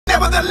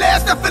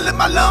Nevertheless, I feel in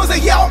my lungs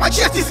and yeah, on my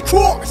chest is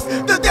corpse.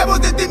 The devil,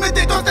 the demon,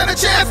 they don't stand a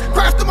chance.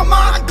 Christ in my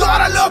mind,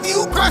 God I love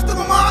you. Christ in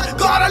my mind,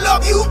 God I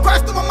love you.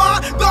 Christ in my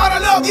mind, God I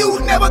love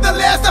you.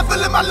 Nevertheless, I feel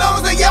in my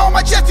lungs and yeah, on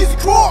my chest is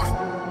corpse.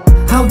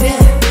 Hold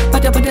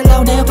up, put the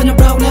load up and the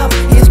roll up.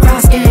 It's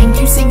cross gang,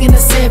 you singing the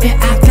 7,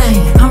 I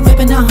claim. I'm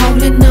ripping a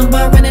holy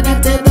number, running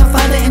up to the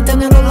Father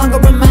until no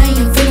longer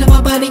remain. Feeling my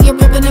body, you're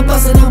ripping and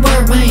busting the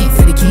word rain.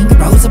 For the King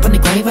rose up in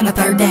the grave on the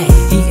 3rd day.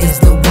 He is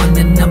the one,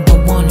 the number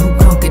one who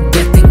conquered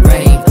death and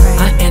grave.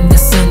 I am the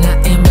Son, I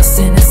am a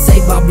sinner,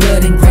 saved by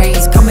blood and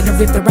grace. Coming to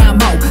rip the rhyme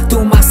out,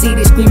 through my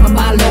city screaming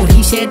my Lord.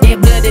 He shed that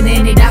blood and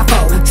then he died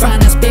for. Trying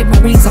to spit my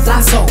rings of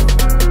fly soul.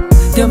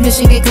 The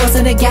mission get close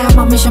to the gap,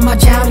 my mission, my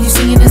child. You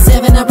see in the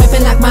 7, I rip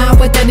it like mine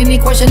without any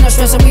question or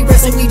stress. And we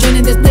resting, we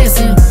joining this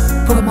blessing.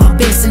 Put my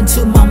best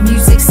into my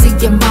music,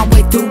 seeing my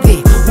way through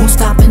it. Won't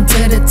stop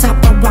until the top.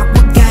 I rock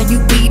what guy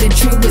you be the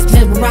truest.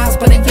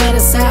 Mesmerized by the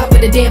other side, but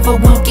the devil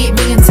won't get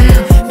me in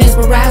time.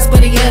 Mesmerized by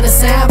the other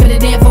side, but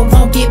the devil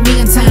won't get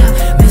me in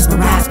time.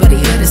 Mesmerized by the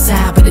other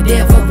side, but the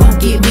devil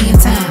won't get me in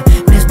time.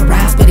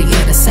 Mesmerized by the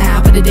other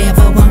side, but the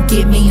devil won't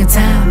get me in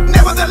time.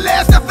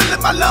 Nevertheless, I feel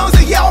in my lungs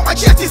and yeah, on my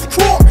chest is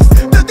corpse.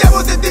 The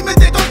devil, the demon,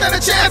 they don't stand a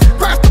chance.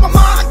 Christ in my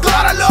mind,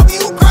 God I love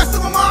you. Christ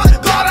in my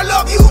mind, God I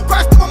love you.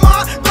 Christ in my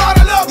mind, God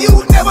I love you.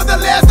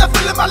 Nevertheless, I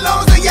feel in my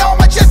lungs and yeah, on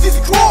my chest is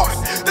corpse.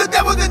 The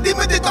devil, the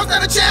demon, they don't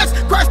stand a chance.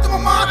 Christ in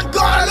my mind,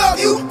 God I love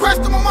you.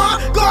 Christ in my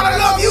mind, God I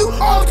love you.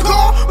 All to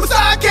call,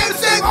 Messiah came to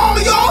save all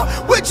of y'all.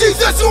 With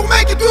Jesus, you'll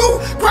make it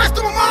through. Christ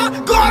in my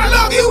mind, God I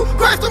love you.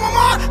 Christ in my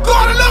mind,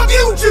 God I love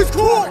you. Jesus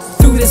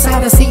Christ. Through this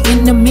odyssey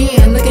in the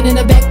mirror, looking in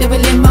the back, devil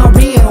in my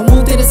rear.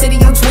 Wound to the city,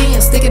 I'm twin.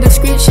 Sticking the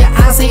scripture,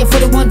 Isaiah for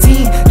the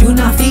 110. Do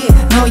not fear,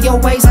 know your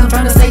ways, I'm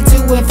trying to stay to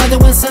it. Father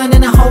and Son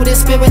and the Holy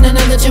Spirit, and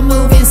I let you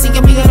move in.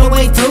 Seeing me all the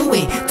way through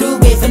it.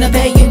 From the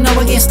bay, you know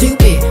I get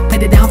stupid.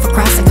 Put it down for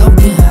Christ, I go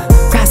yeah.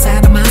 Christ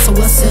out of mind, so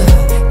what's up?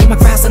 Get my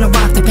cross and I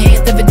walk the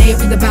path every day.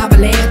 Read the Bible,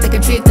 take a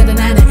trip to the 9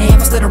 and a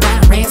half instead of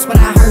round rants. But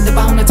I heard the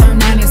bone to turn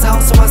 9 is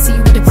off, so I see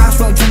you at the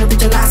crossroad trying to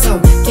reach your life. So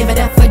give it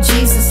up for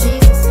Jesus,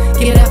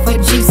 give it up for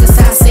Jesus.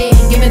 I said,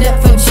 give it up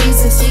for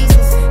Jesus,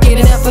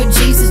 give it up for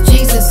Jesus,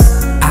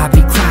 Jesus. I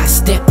be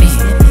Christ stepping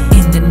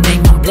in the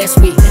name I'm blessed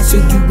with. So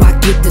you, I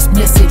give this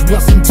message.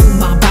 Welcome to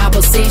my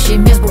Bible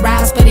session.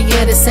 Mesmerized by the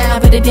other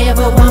side, but the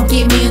devil won't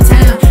get me in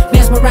time.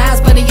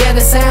 Mesmerized by the other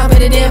side, but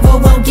the devil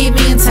won't get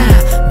me in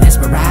time.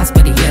 Mesmerized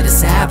by the other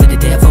side, but the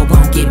devil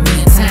won't get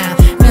me in time.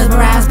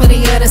 Mesmerized by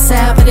the other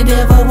side, but the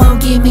devil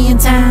won't get me in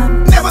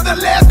time.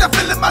 Nevertheless, I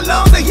feel in my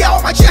lungs and yeah,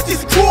 on my chest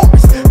is